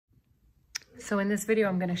So in this video,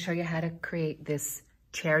 I'm going to show you how to create this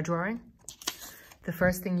chair drawing. The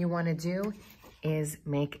first thing you want to do is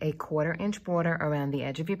make a 1/4 inch border around the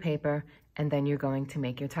edge of your paper, and then you're going to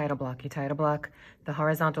make your title block. Your title block, the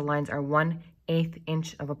horizontal lines are 1/8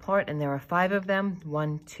 inch apart, and there are 5 of them.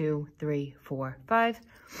 1, 2, 3, 4, 5.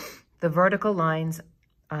 The vertical lines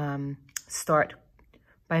start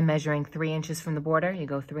by measuring 3 inches from the border. You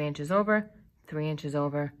go 3 inches over, 3 inches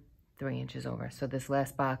over, 3 inches over. So this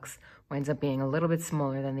last box winds up being a little bit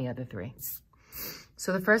smaller than the other 3.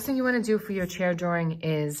 So the first thing you want to do for your chair drawing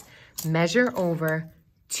is measure over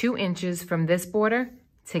 2 inches from this border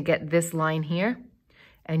to get this line here.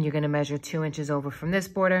 And you're going to measure 2 inches over from this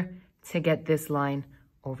border to get this line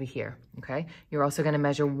over here, okay? You're also going to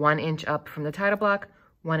measure 1 inch up from the title block,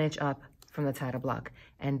 1 inch up from the title block.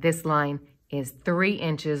 And this line is 3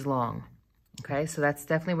 inches long, okay? So that's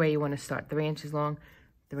definitely where you want to start, 3 inches long,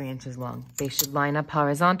 3 inches long. They should line up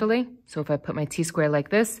horizontally. So if I put my T-square like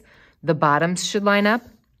this, the bottoms should line up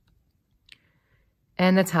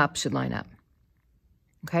and the top should line up,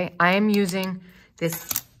 okay? I am using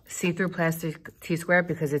this see-through plastic T-square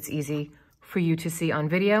because it's easy for you to see on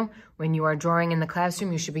video. When you are drawing in the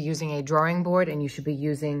classroom, you should be using a drawing board and you should be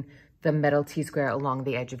using the metal T-square along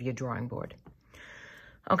the edge of your drawing board.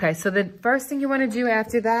 Okay, so the first thing you want to do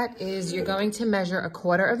after that is you're going to measure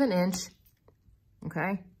 1/4 inch.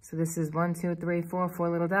 Okay, so this is 1, 2, 3, 4, 4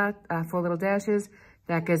 little dashes.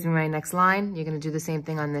 That gives me my next line. You're going to do the same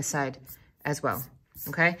thing on this side as well.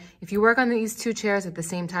 Okay, if you work on these 2 chairs at the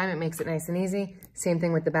same time, it makes it nice and easy. Same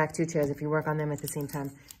thing with the back 2 chairs. If you work on them at the same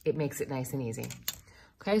time, it makes it nice and easy.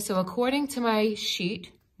 Okay, so according to my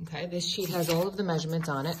sheet, okay, this sheet has all of the measurements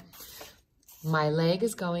on it. My leg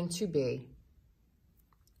is going to be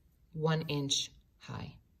 1 inch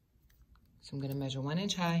high. So I'm going to measure 1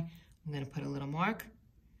 inch high. I'm going to put a little mark.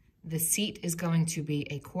 The seat is going to be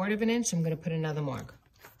 1/4 inch. So I'm going to put another mark.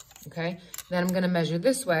 Okay, then I'm going to measure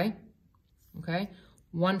this way. Okay,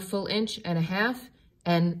 1 full inch and a half,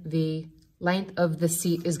 and the length of the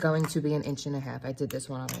seat is going to be 1.5 inches. I did this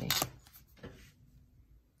one already.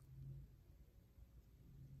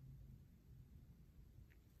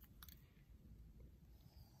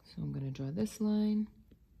 So I'm going to draw this line.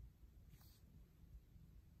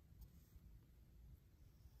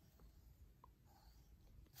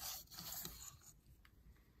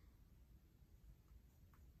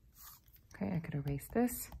 Okay, I could erase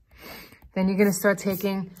this. Then you're going to start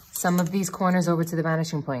taking some of these corners over to the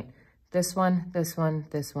vanishing point. This one, this one,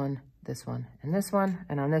 this one, this one, and this one.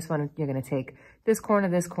 And on this one, you're going to take this corner,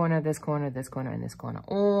 this corner, this corner, this corner, and this corner,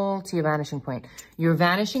 all to your vanishing point. Your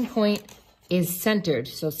vanishing point is centered.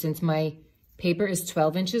 So since my paper is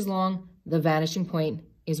 12 inches long, the vanishing point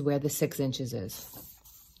is where the 6 inches is.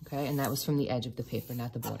 Okay, and that was from the edge of the paper,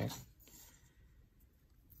 not the border.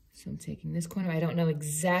 So I'm taking this corner. I don't know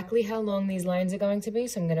exactly how long these lines are going to be,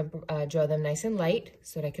 so I'm going to draw them nice and light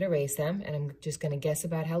so that I could erase them. And I'm just going to guess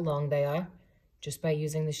about how long they are just by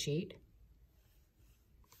using the sheet.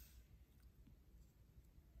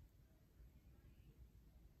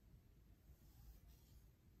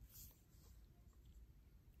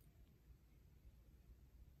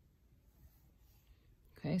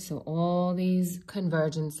 Okay, so all these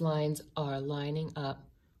convergence lines are lining up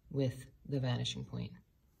with the vanishing point.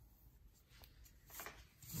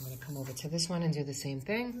 I'm going to come over to this one and do the same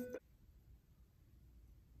thing.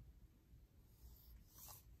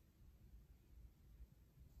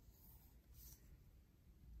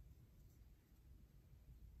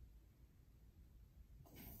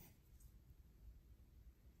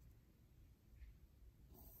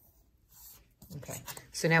 Okay,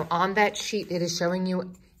 so now on that sheet, it is showing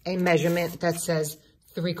you a measurement that says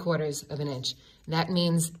 3/4 inch. That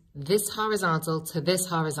means this horizontal to this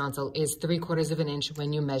horizontal is 3/4 inch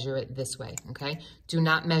when you measure it this way, okay? Do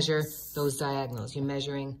not measure those diagonals. You're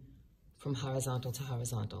measuring from horizontal to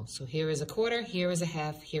horizontal. So here is 1/4, here is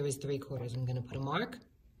 1/2, here is 3/4. I'm gonna put a mark.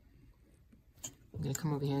 I'm gonna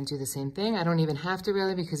come over here and do the same thing. I don't even have to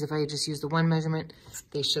really, because if I just use the one measurement,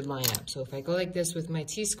 they should line up. So if I go like this with my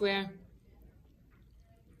T-square,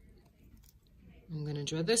 I'm gonna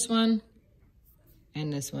draw this one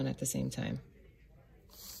and this one at the same time.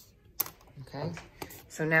 Okay,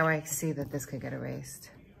 so now I see that this could get erased.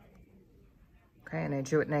 Okay, and I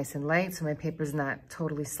drew it nice and light, so my paper's not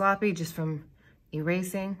totally sloppy just from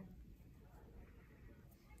erasing.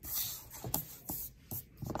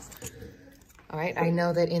 All right, I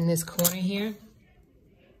know that in this corner here,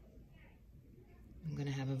 I'm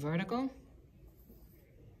gonna have a vertical.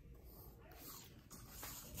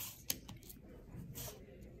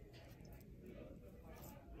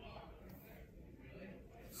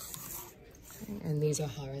 And these are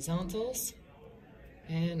horizontals.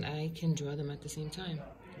 And I can draw them at the same time.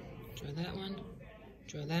 Draw that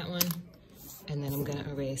one, and then I'm gonna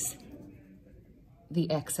erase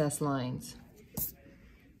the excess lines.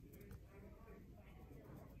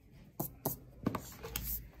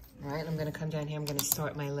 All right, I'm gonna come down here, I'm gonna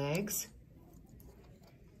start my legs.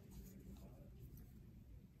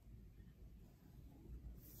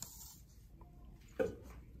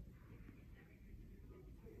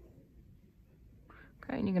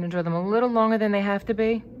 Okay, and you're gonna draw them a little longer than they have to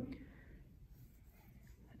be.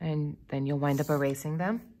 And then you'll wind up erasing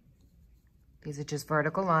them. These are just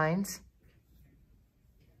vertical lines.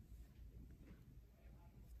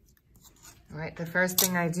 All right, the first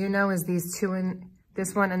thing I do know is these two, in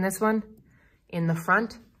this one and this one, in the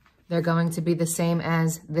front, they're going to be the same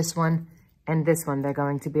as this one and this one. They're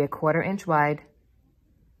going to be 1/4 inch wide.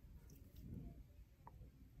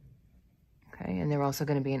 Okay, and they're also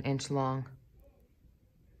going to be 1 inch long.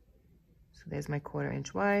 So there's my 1/4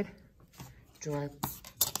 inch wide. Draw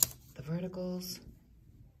the verticals.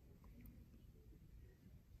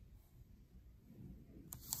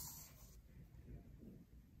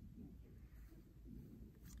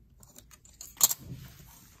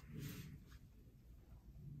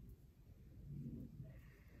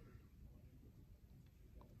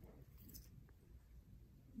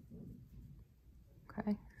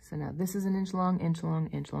 Okay, so now this is 1 inch long, inch long,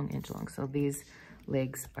 inch long, inch long. So these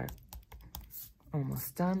legs are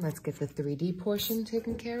almost done. Let's get the 3D portion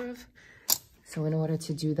taken care of. So in order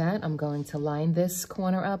to do that, I'm going to line this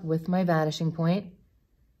corner up with my vanishing point.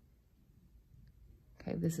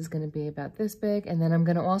 Okay, this is going to be about this big. And then I'm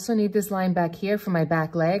going to also need this line back here for my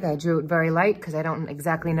back leg. I drew it very light because I don't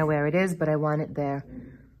exactly know where it is, but I want it there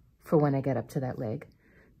for when I get up to that leg.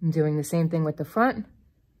 I'm doing the same thing with the front.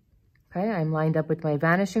 Okay, I'm lined up with my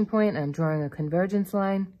vanishing point. I'm drawing a convergence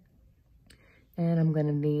line. And I'm going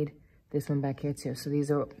to need this one back here too. So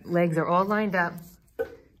these legs are all lined up.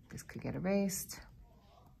 This could get erased.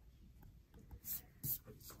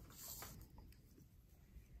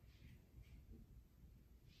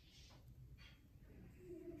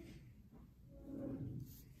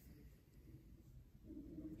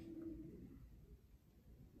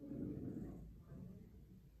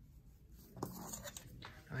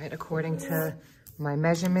 All right, according to my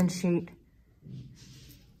measurement sheet,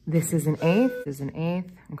 this is 1/8, this is 1/8,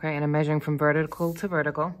 okay, and I'm measuring from vertical to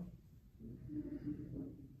vertical.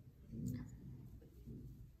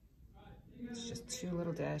 It's just 2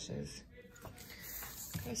 little dashes.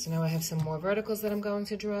 Okay, so now I have some more verticals that I'm going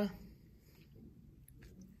to draw.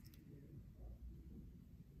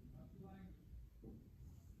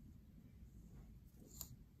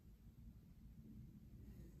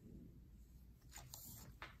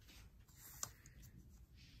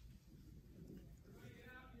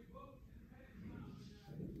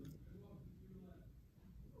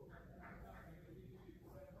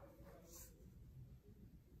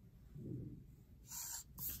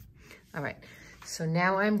 All right, so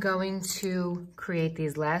now I'm going to create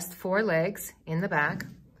these last 4 legs in the back,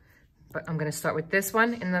 but I'm gonna start with this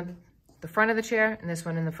one in the front of the chair and this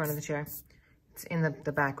one in the front of the chair. It's in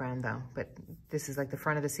the background though, but this is like the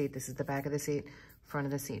front of the seat, this is the back of the seat, front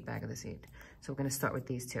of the seat, back of the seat. So we're gonna start with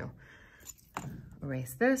these 2.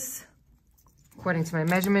 Erase this. According to my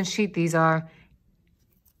measurement sheet, these are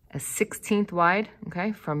 1/16 wide,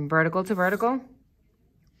 okay, from vertical to vertical.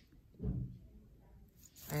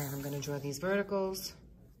 And I'm going to draw these verticals.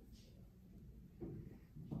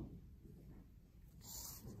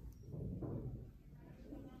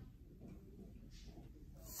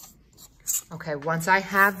 Okay, once I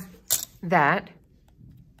have that,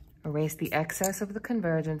 erase the excess of the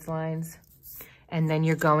convergence lines, and then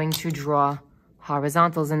you're going to draw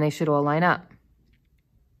horizontals, and they should all line up.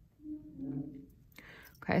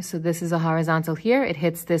 Okay, so this is a horizontal here. It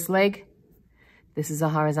hits this leg. This is a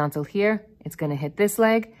horizontal here. It's going to hit this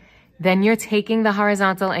leg. Then you're taking the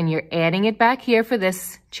horizontal and you're adding it back here for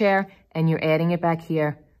this chair, and you're adding it back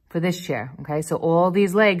here for this chair, okay? So all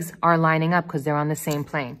these legs are lining up because they're on the same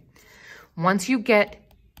plane. Once you get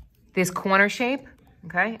this corner shape,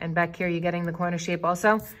 okay, and back here you're getting the corner shape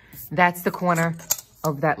also, that's the corner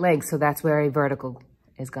of that leg. So that's where a vertical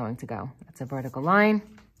is going to go. That's a vertical line.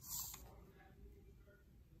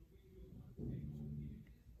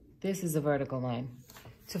 This is a vertical line.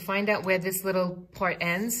 To find out where this little part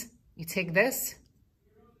ends, you take this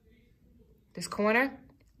corner,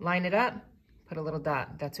 line it up, put a little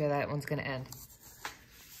dot. That's where that one's gonna end.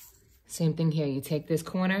 Same thing here. You take this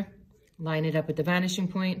corner, line it up at the vanishing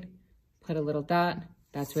point, put a little dot.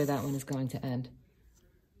 That's where that one is going to end.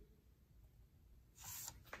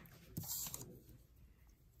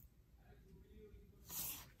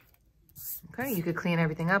 Okay, you could clean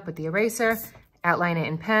everything up with the eraser, outline it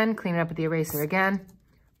in pen, clean it up with the eraser again.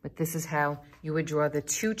 But this is how you would draw the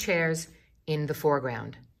two chairs in the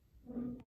foreground.